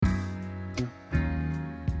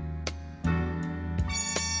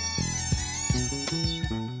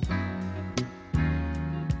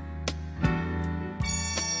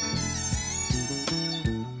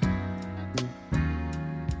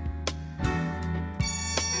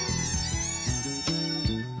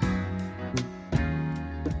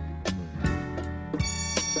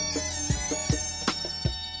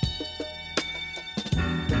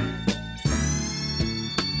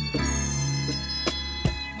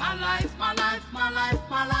My life, my life, my life,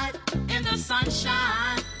 my life in the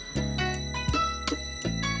sunshine.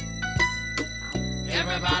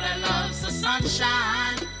 Everybody loves the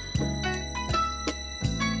sunshine.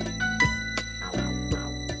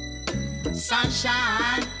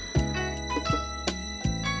 Sunshine.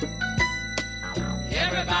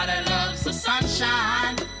 Everybody loves the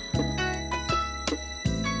sunshine.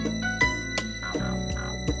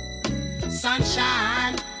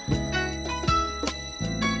 Sunshine.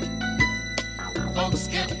 Folks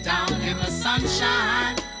get down in the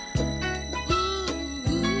sunshine.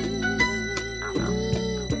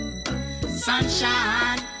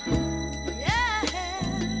 Sunshine. Yeah.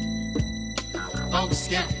 Folks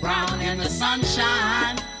get brown in the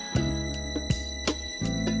sunshine.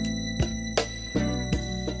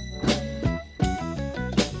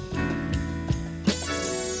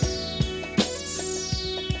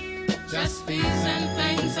 Just bees and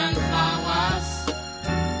things and flowers.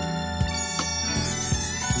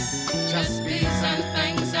 Just bees and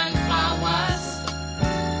things and flowers.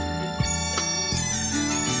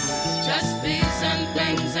 Just bees and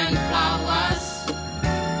things and flowers.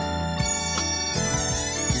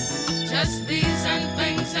 Just bees and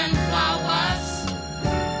things and flowers.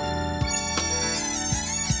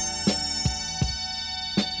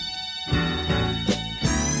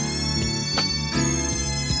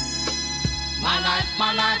 My life,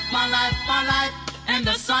 my life, my life, my life in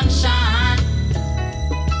the sunshine.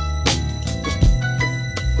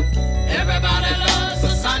 Everybody loves the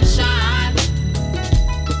sunshine.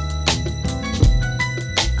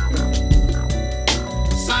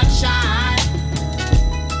 Sunshine.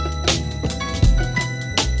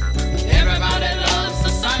 Everybody loves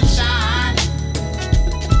the sunshine.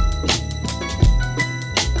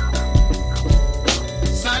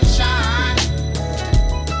 Sunshine.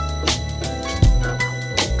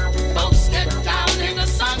 Folks get down in the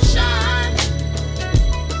sunshine.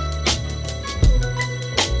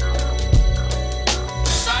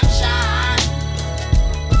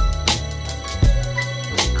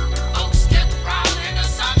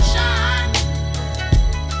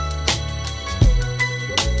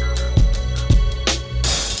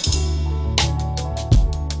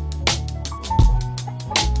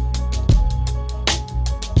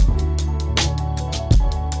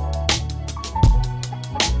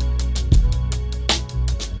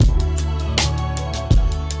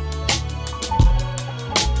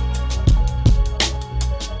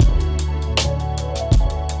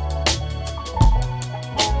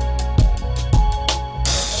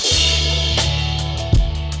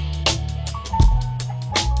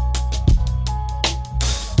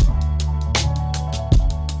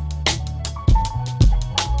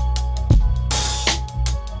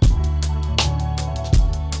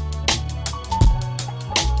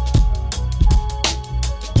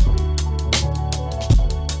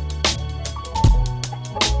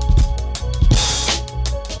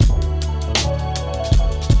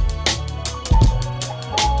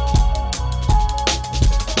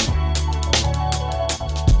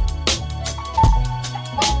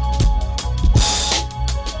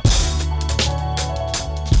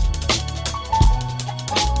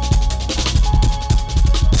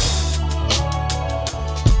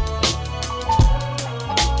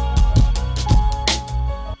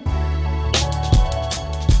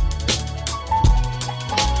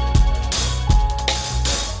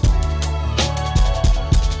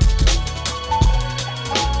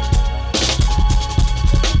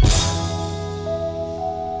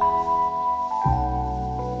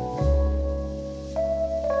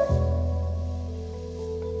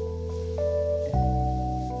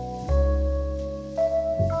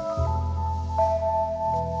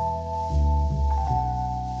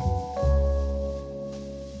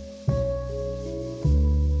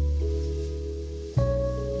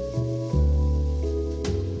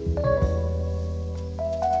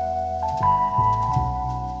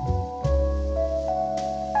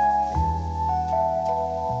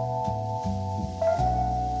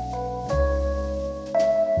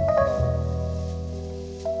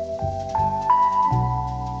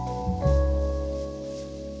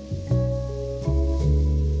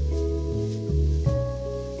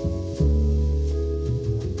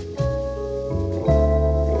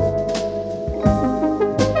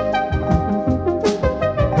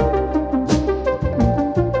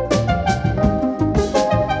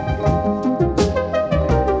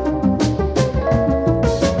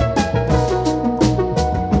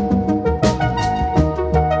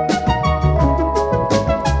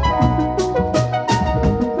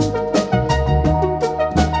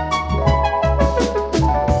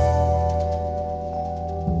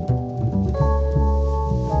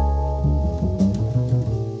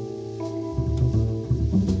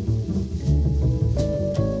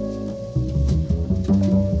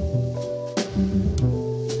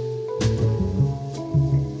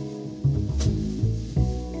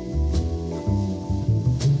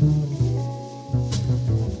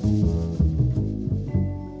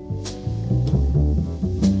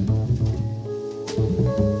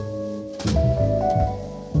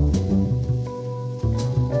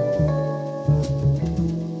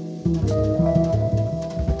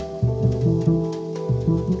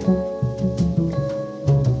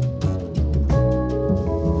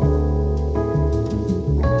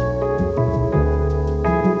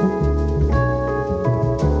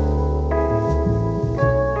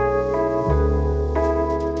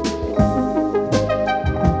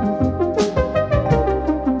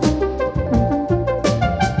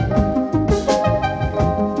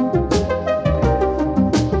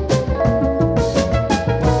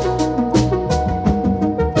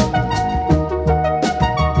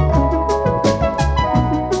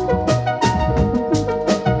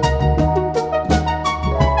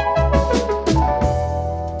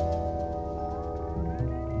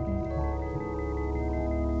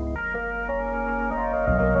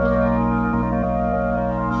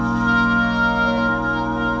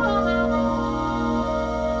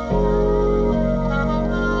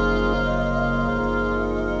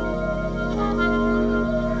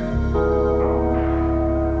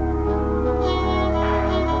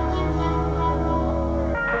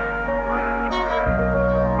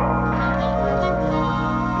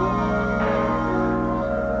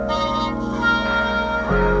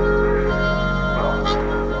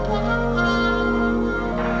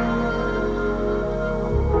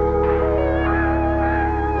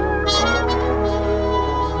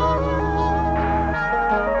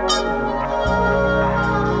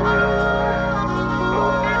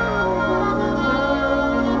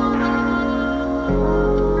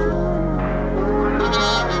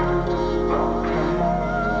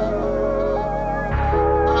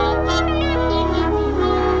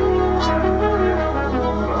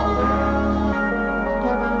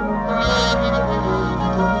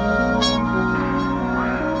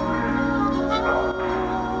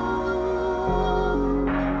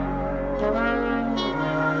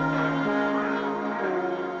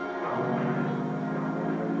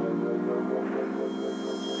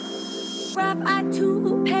 Rough eye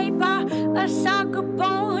to paper, a soccer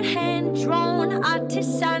bone, hand-drawn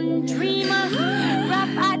artisan dreamer.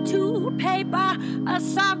 Rough eye to paper, a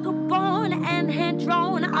soccer bone, and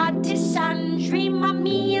hand-drawn artisan dreamer.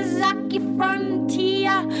 Miyazaki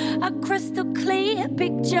frontier, a crystal clear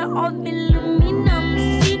picture of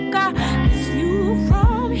aluminum seeker. Is you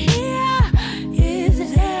from here? Is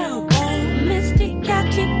it elbow? Mystic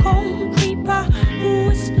catacomb creeper who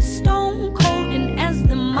whispers stone cold, and as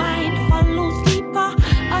the mind follows deeper,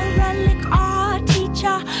 a relic art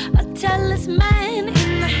teacher, a talisman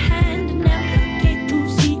in the hand, navigate to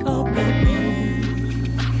see a purple.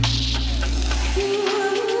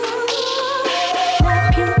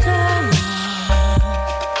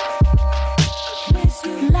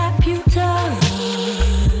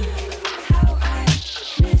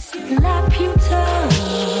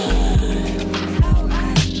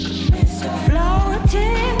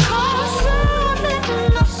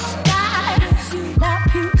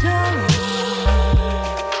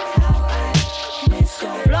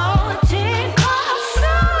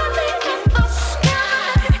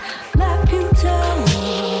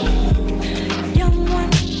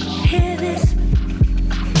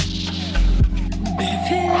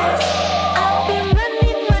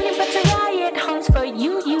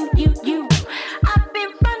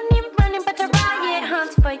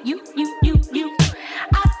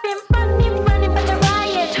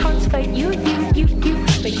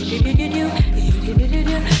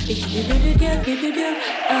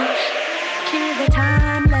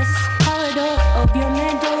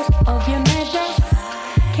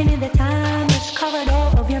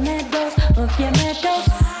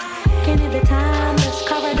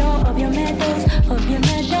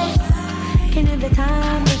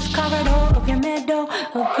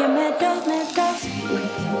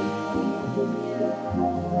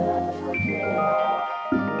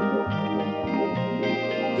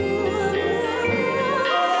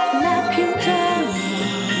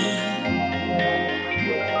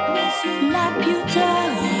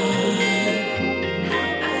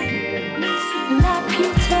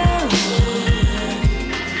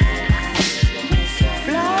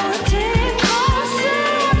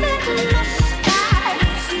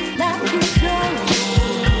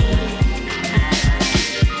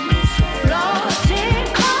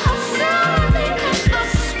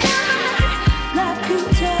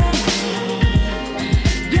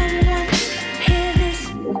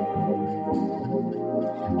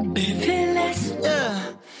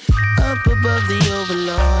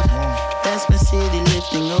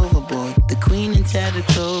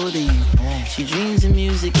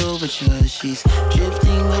 She's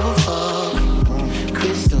drifting over fog.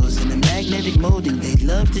 Crystals in a magnetic molding. They'd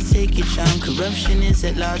love to take your charm. Corruption is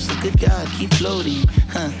at large, so good God, keep floating.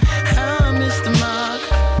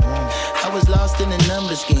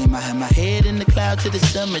 numbers game. I had my head in the cloud to the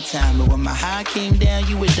summertime, but when my high came down,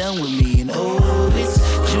 you were done with me. And oh, it's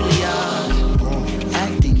Juilliard,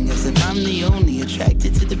 acting as if I'm the only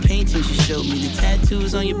attracted to the paintings you showed me, the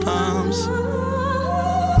tattoos on your palms.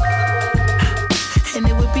 And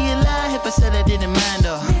it would be a lie if I said I didn't mind,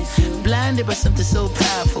 or blinded by something so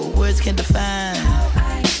powerful words can't define.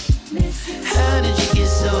 How did you get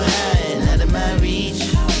so high and out of my reach?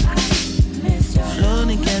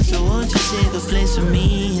 Floating castle, won't you save a place for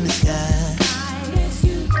me in the sky?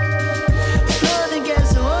 Floating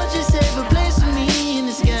castle, won't you save a place for me in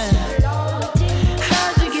the sky?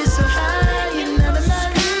 How'd you get so high and out of my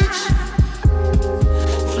reach?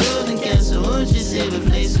 Floating castle, won't you save a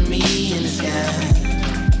place for me in the sky?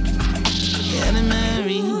 Out of my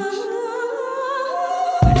reach.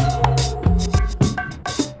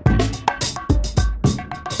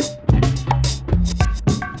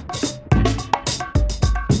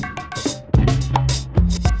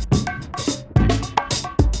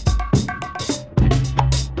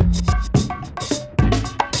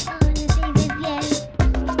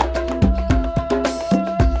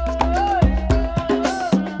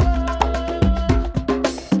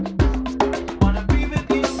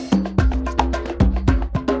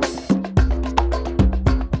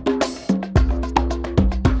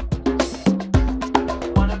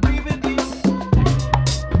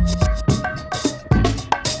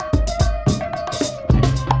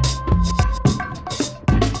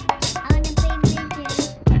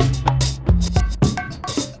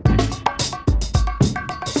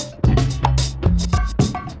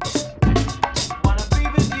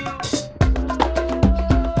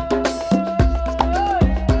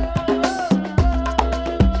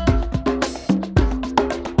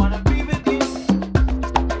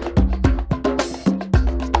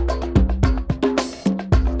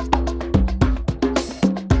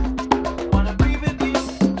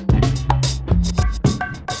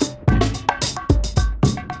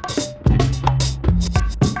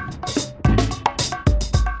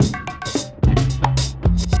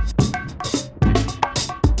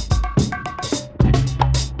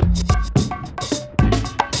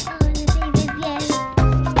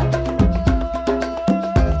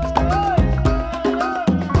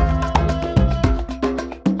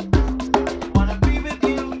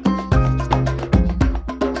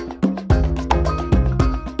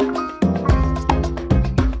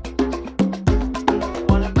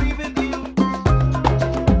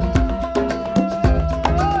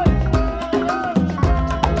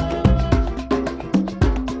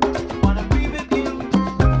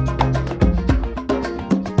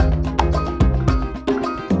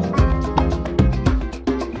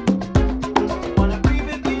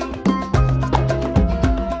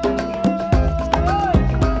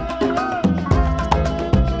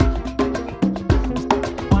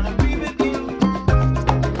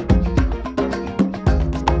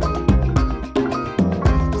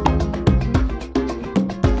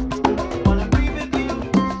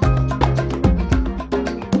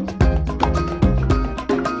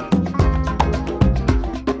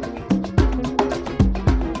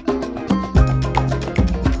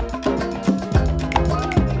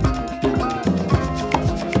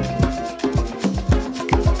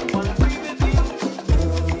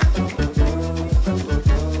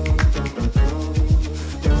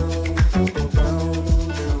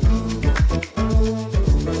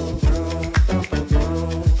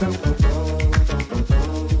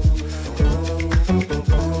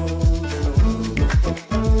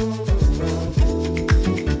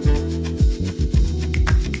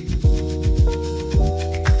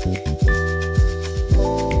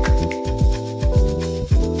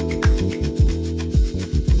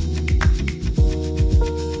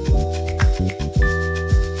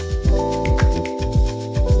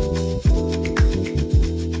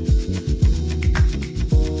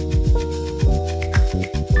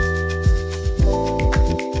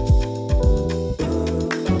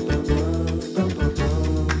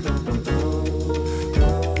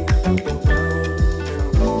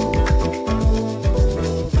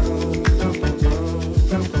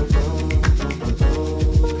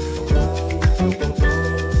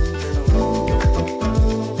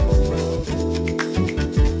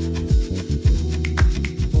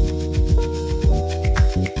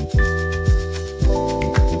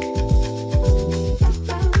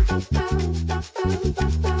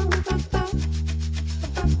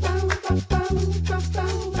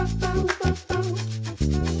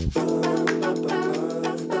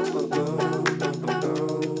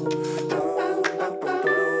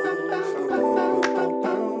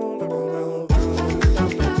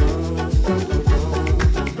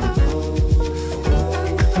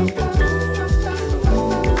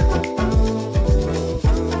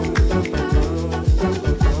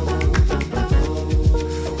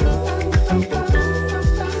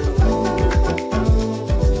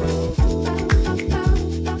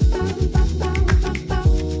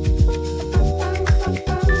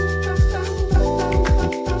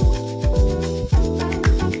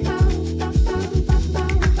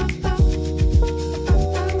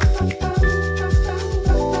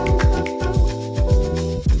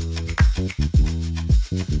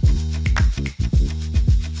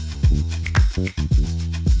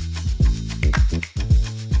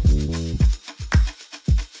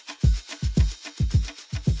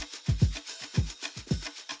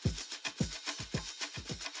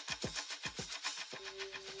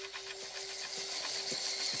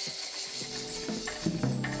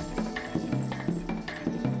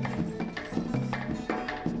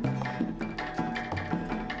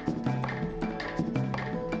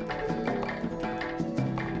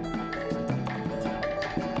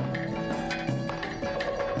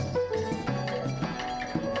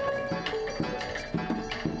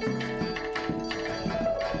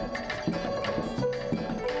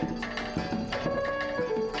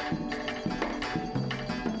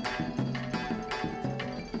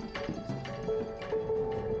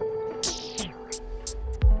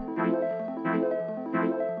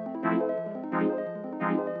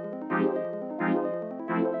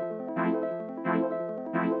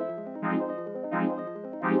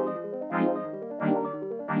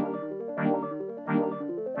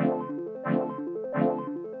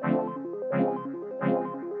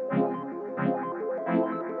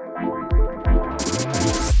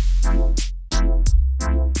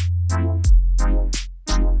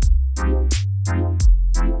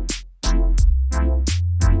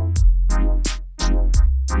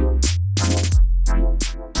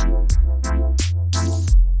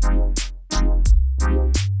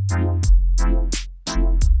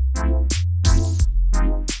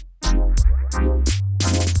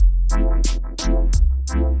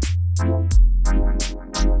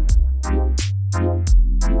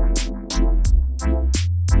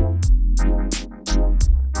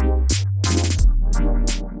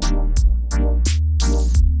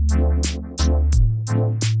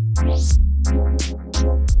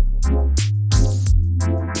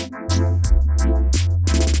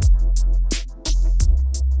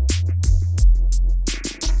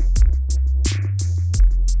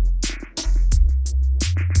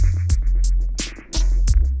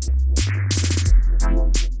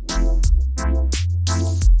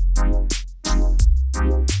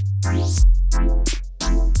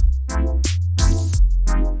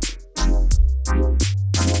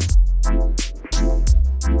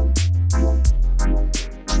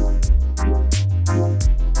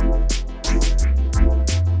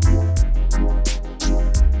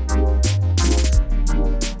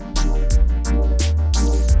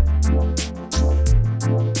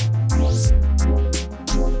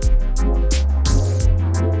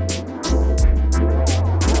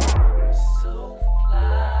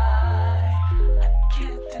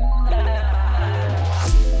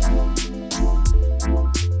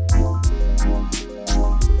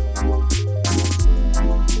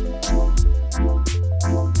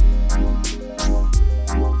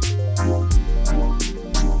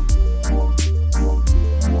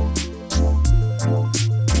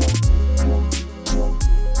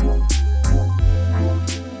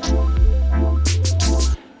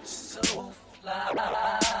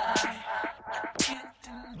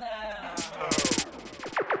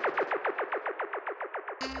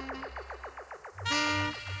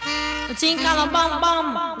 King Color Bam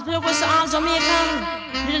Bam. It's request to all Jamaican.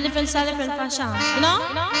 Little different style, different fashion. You know?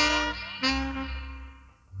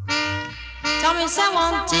 Tell me say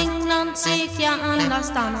one thing Nancy can't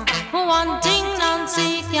understand. One thing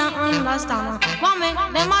Nancy can't understand. What make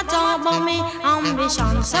them a talk about me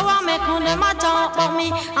ambition? Say what make them a talk about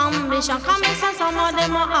me ambition? Come and say some of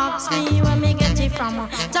them a ask me where me get it from.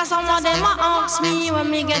 Just some of them a ask me where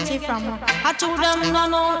me get it from. I told them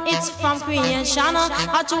no, it's from creation.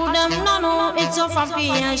 I told them no, it's from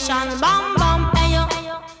creation. Bam bam, hey yo,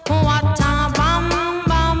 what a bam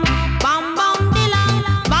bam, bam bam dilang,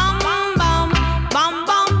 bam bam, bam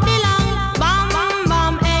bam dilang, bam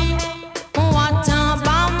bam, hey, what a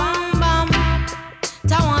bam bam,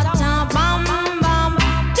 ta what a bam bam.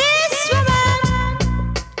 This woman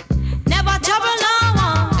never trouble no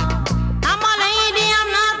one. I'm a lady, I'm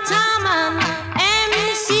not a man.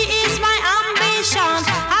 MC is my ambition.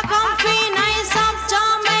 I come free nice up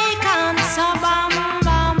Jamaican. So bam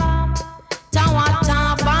bam, ta what a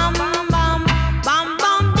bam bam, bam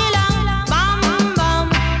bam dilang, bam bam,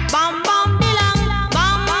 bam bam dilang,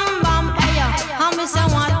 bam bam. Hey yo, I me say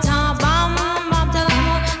what a bam bam.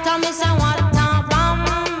 Tell me say what a bam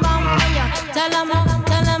bam. Hey yo, tell 'em,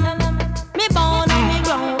 me born and me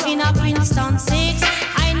grow in a Princeton 6.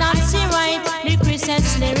 I not see right the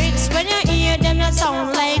Christmas lyrics. When you hear them, you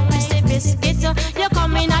sound like Christy Biscuit. You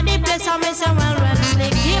come in at the place and me say well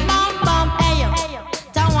slick. Hey bam bam, hey yo,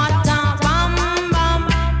 ta what a bam bam,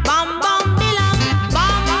 bam bam dilang,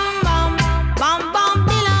 bam bam, bam bam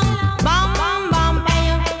dilang, bam bam, hey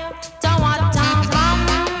yo, ta what a bam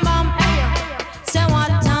bam, hey yo, say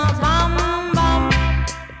what a bam bam.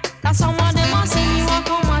 That's some of them a say you a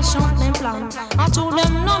come and shut them plan. I told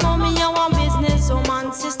them no, me a one business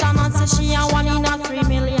woman. Sister Nancy she a 1 in a 3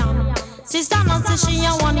 million. Sister Nancy she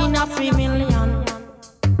a 1 in a 3 million.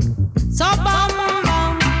 So bam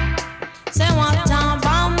bam, say what a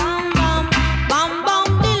bam bam, bam bam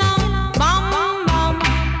dilang, bam bam,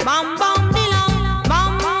 bam bam dilang,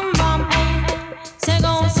 bam bam, hey. Say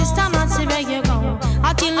go, Sister Nancy, make you go.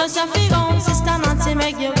 I tell you say fi go, Sister Nancy,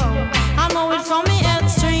 make you go. I know it from me head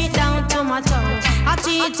straight down to my toes. I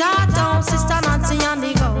teach her down, Sister Nancy on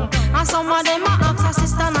the go. And some of them a ask her,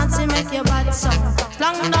 Sister Nancy, make your bad song.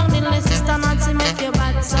 Long down the list, Sister Nancy, make your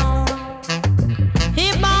bad song.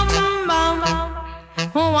 He bam bam,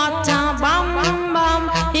 what a bam bam.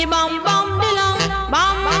 He bam bam dilang,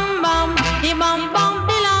 bam bam. He bam bam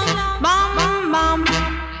dilang, bam bam.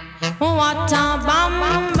 What a bam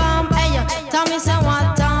bam. Hey yo, tell me say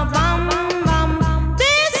what a bam bam.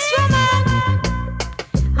 This woman,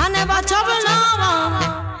 I never trouble no one.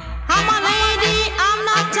 I'm a lady, I'm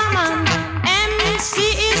not a man. MC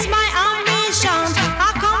is my ambition. I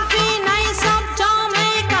come feel nice up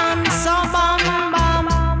Jamaican. So bam bam,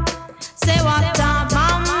 say what a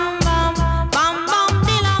bam bam, bam bam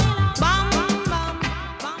dilang, bam bam,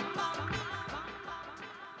 bam bam.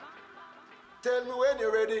 Tell me when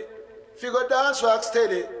you're ready. Figure dance rock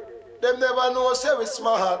steady. Them never know say we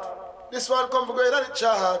smart. This one come for going on the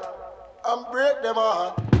chart and break them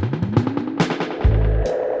heart.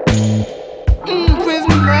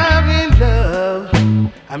 Prisoner in love.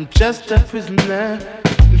 I'm just a prisoner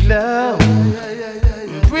in love.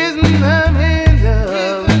 Prisoner in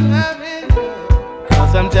love.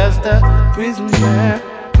 Cause I'm just a prisoner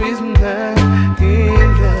in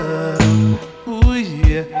love. Ooh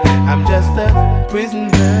yeah. I'm just a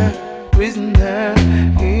prisoner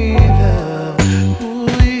in love. Ooh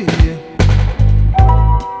yeah.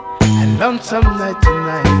 And lonesome night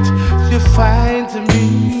tonight, you find me.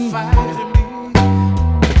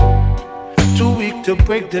 Too weak to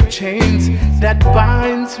break the chains that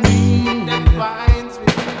binds me.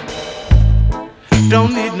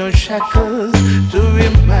 Don't need no shackles to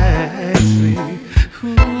remind me.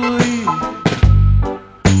 Ooh,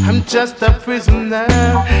 I'm just a prisoner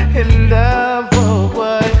in love, oh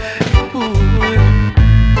boy. Ooh,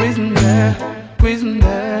 prisoner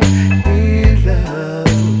in love.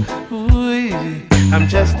 Ooh, I'm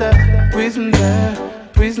just a prisoner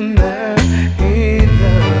in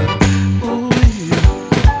love.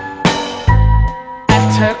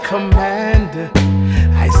 At her command,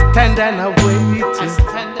 I stand and I wait.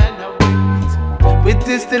 With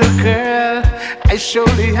this little girl, I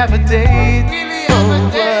surely have a date. Oh,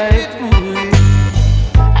 right.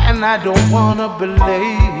 And I don't wanna be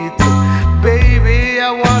late. Baby,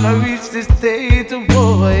 I wanna reach this date, oh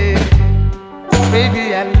boy.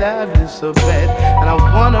 Baby, I love you so bad, and I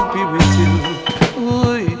wanna be with you.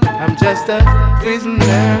 Ooh, I'm just a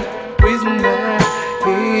prisoner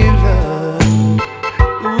in love.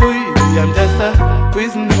 Ooh, I'm just a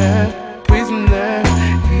prisoner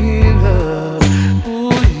in love.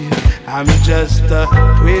 Ooh, I'm just a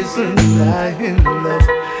prisoner in love.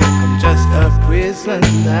 I'm just a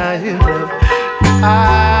prisoner in love.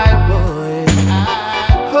 I boy,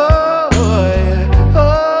 oh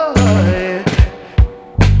boy.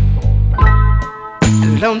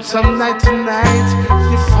 Lonesome night tonight,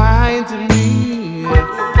 you find me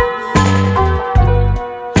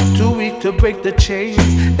too weak to break the chain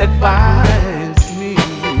that binds me.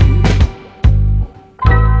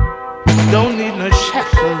 Don't need no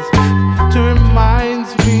shackles to remind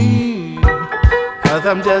me, 'cause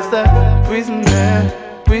I'm just a prisoner,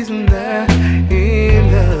 prisoner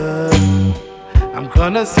in love. I'm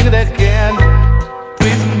gonna sing it again.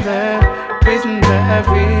 Prisoner, prisoner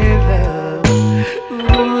in love.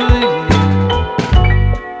 Ooh,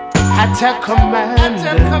 I take command,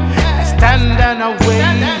 I stand and I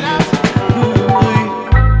wait.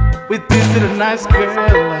 With this little nice girl,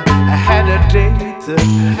 I had a date.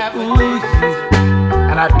 Ooh,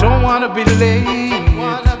 and I don't wanna be late.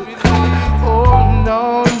 Oh no,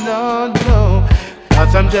 no, no.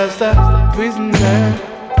 'Cause I'm just a prisoner,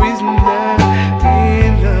 prisoner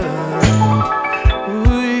in love.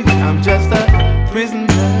 Ooh, I'm just a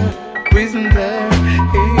prisoner, prisoner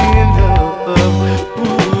in love.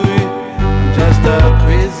 Ooh, I'm just a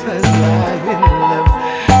prisoner in love.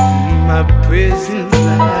 My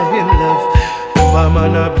prisoner in love. Mama,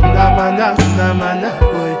 na,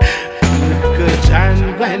 boy. Good John,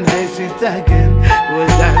 when I sit again,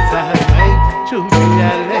 will dance all night to be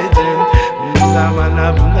a legend. Namana,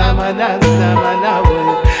 boy.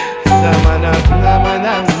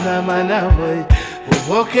 Namana, boy.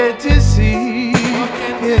 Walk it to see.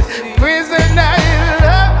 Prisoner in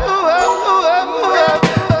love.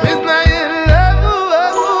 Prisoner in love.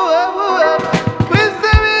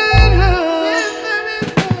 Prisoner in love.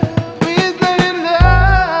 Prisoner in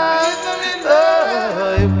love. Oh,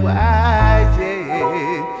 why,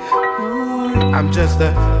 yeah. Ooh, I'm just a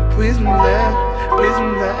prisoner,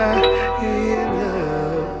 prisoner in love.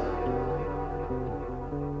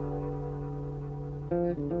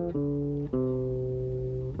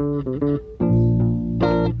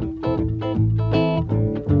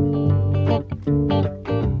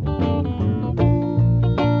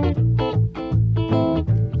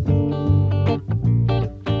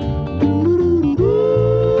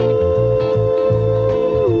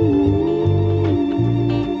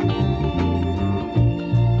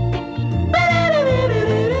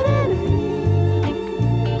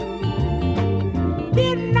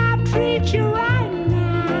 Didn't I treat you right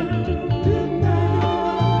now?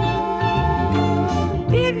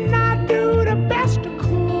 Didn't I do the best I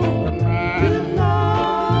could?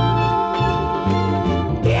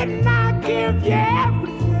 Didn't I give you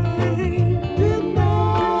everything?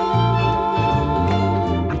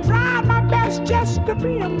 I tried my best just to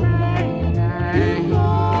be a man.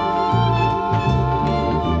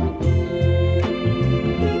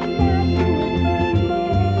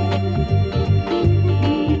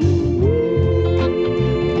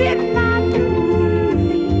 Didn't I do it?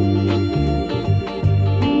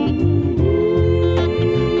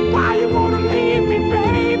 Why you wanna leave me,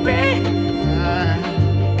 baby?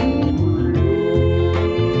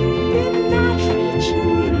 Didn't I treat you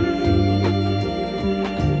right?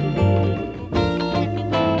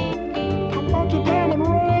 I bought you diamond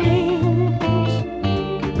rings,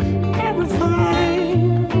 everything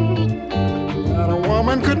that a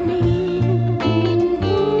woman could need.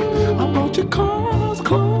 I bought you cars,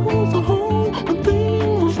 clothes, a home. When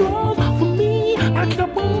things was rough for me, I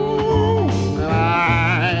kept on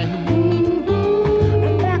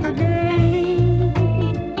and back again.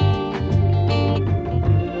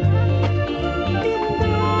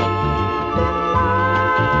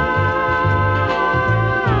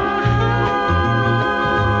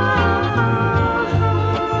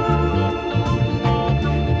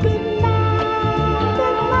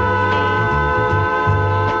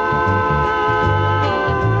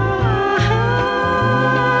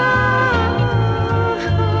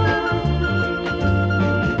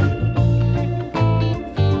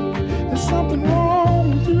 There's something wrong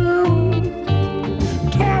with you.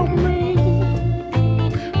 Tell me,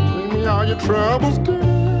 bring me all your troubles, dear.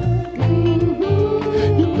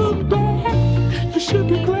 You look bad, you should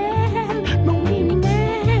be glad. No mean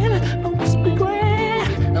man, don't just be glad.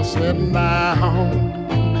 Now sit down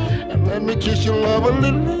and let me kiss your love a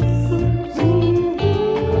little.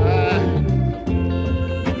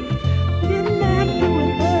 Didn't I do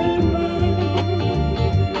it, baby?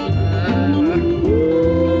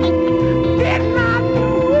 Didn't I do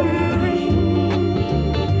it?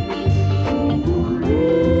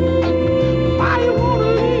 Why you wanna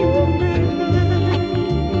leave me, baby?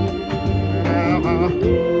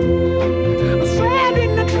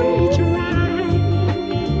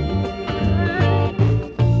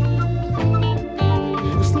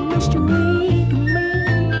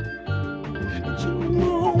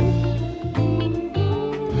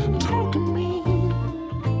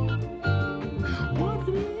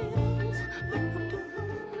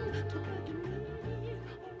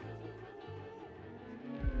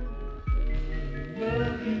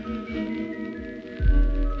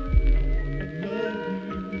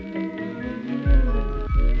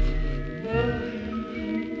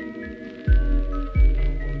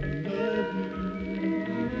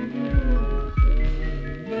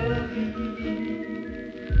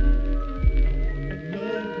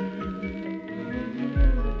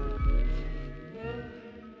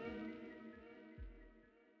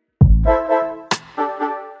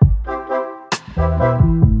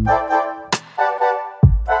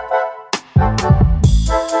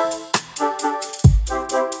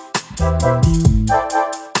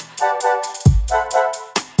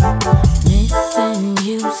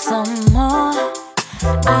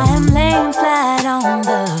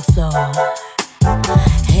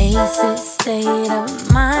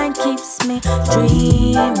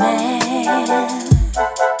 man.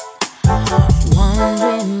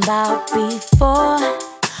 Wondering about before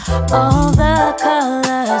all the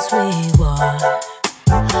colors we wore.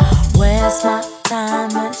 Where's my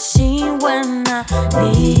time machine when I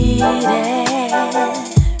need it?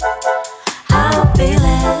 How I'm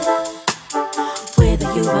feeling. With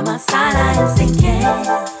you by my side, I am sinking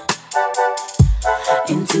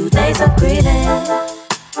in 2 days of greeting.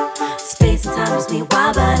 Space and time is me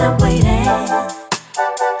wild, but I'm waiting,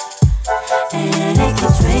 and it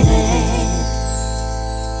keeps raining.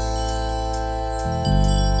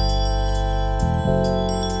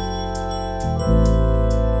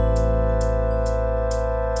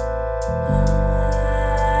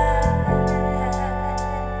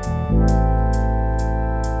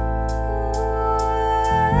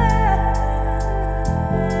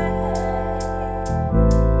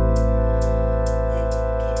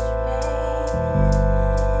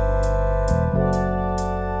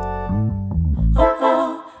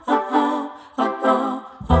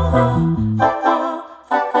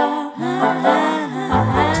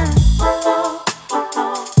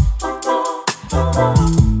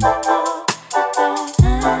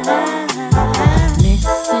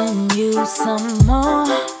 Missing you some more.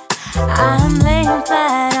 I'm laying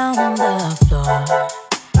flat on the floor.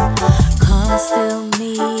 Come still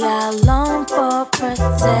me, I long for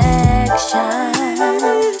protection.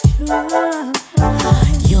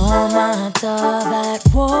 You're my dove at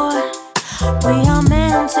war. We are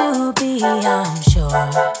meant to be, I'm sure.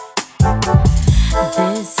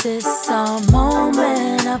 This is our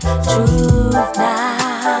moment of truth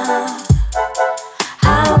now.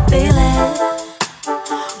 How I'm feeling.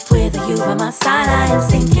 With you by my side, I am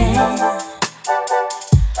sinking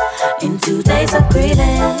in 2 days of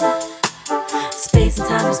greeting. Space and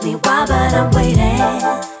time is me wild, but I'm waiting,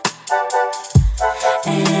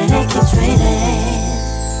 and it keeps raining.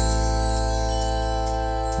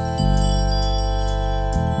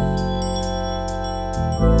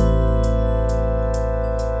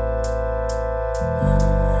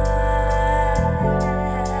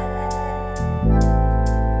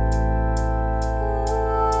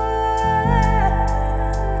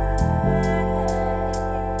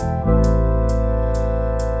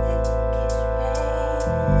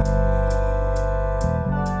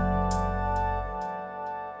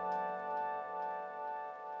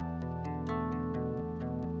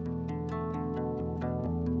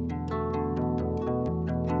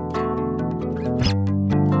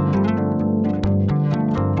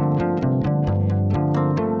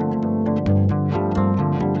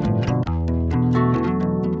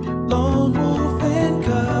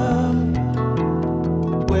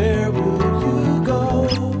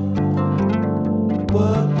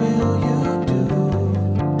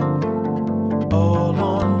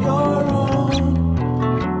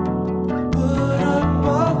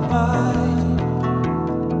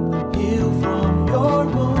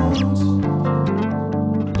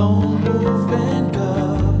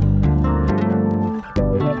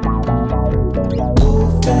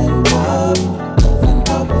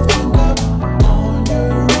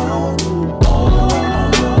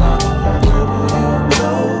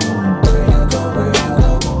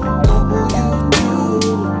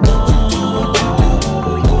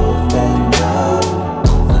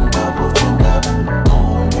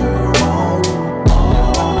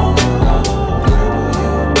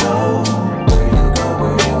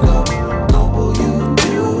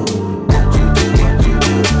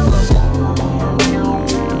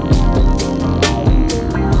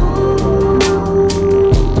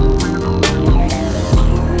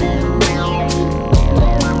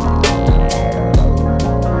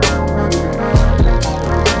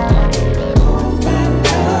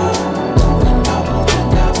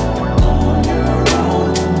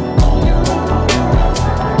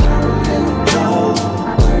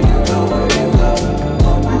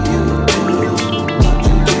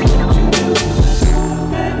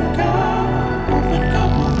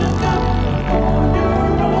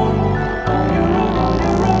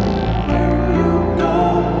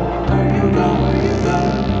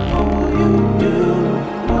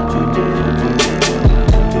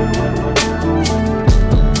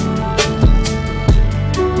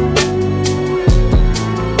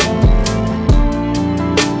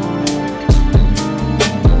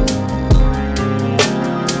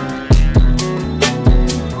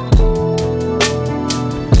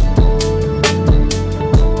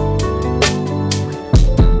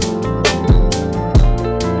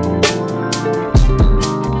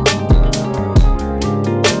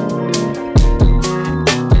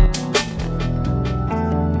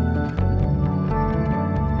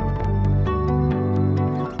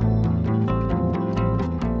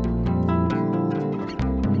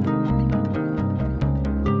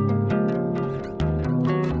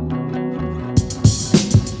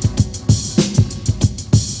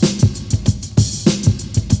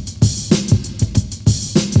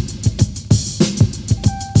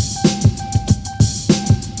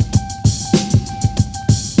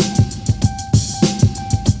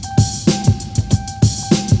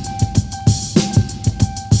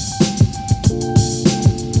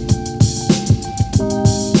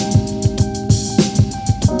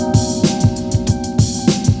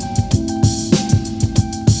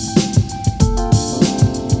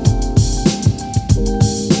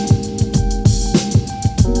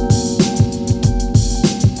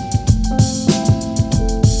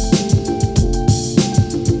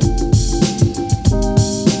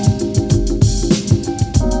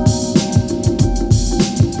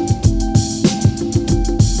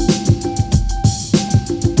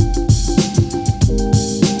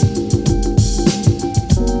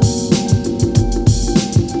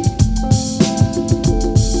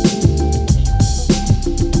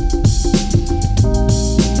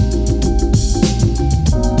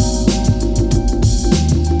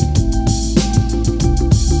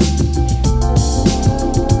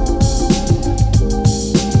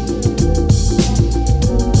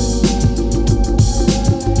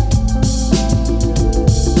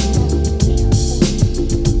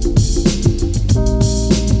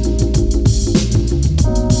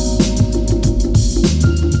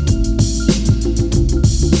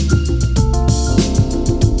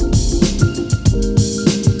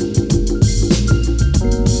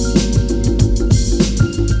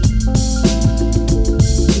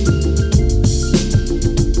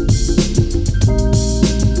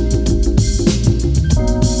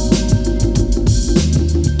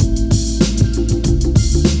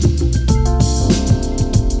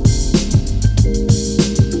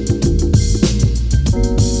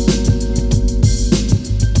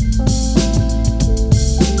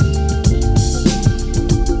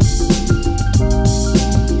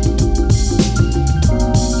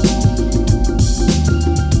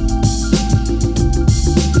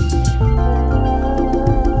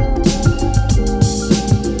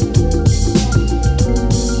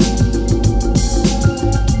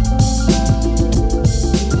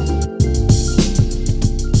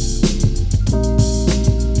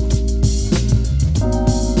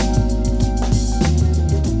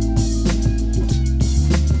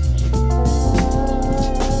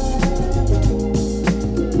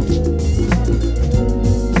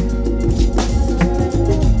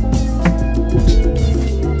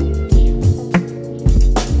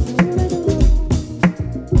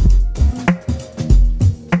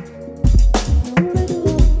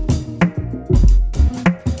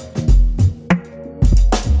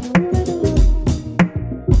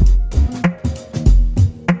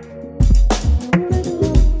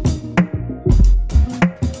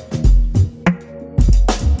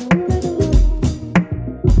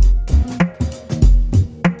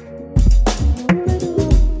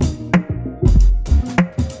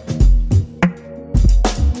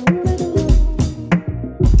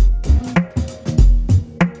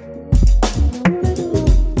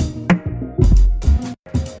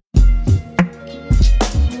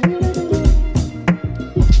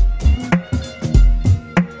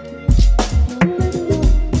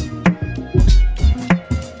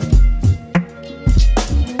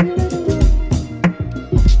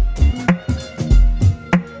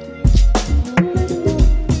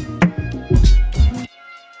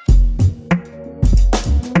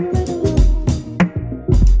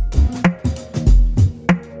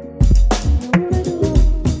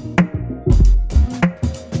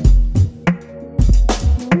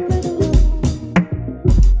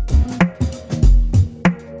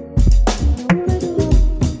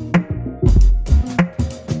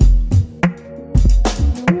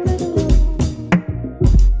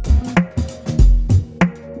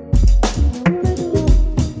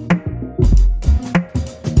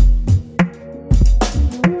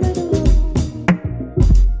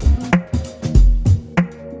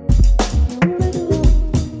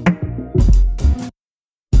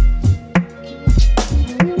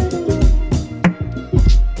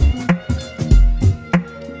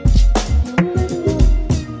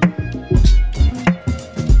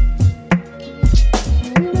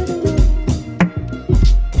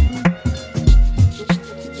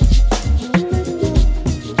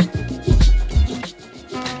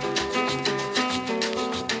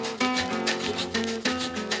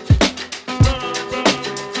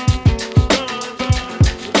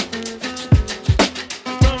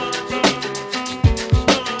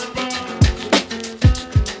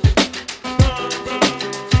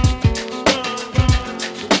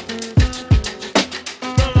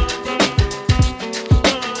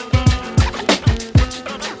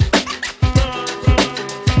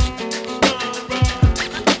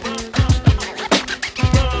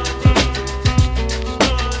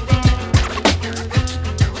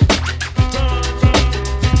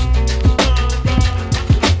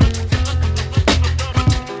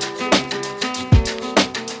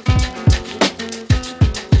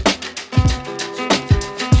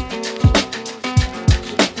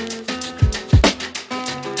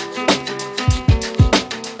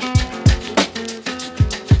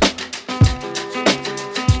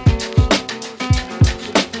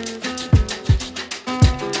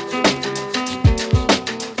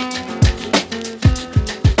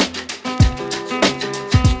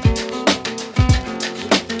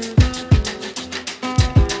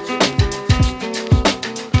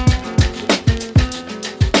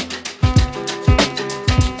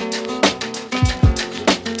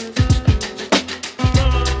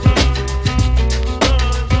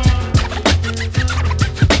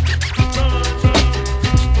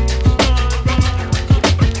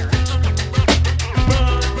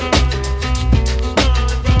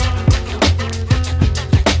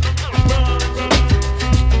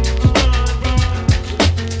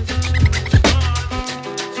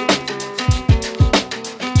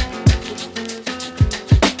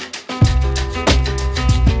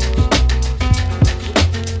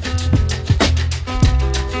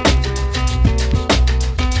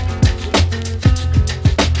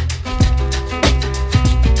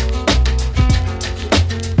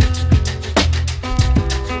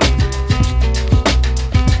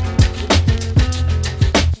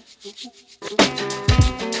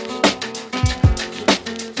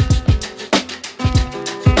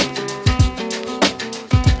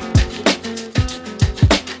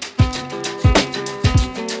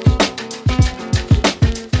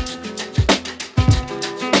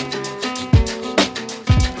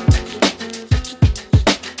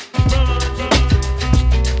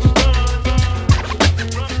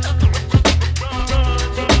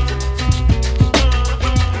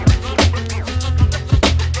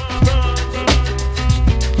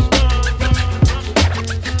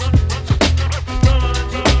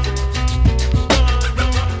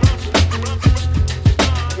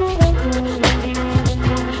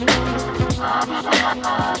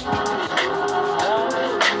 Bye.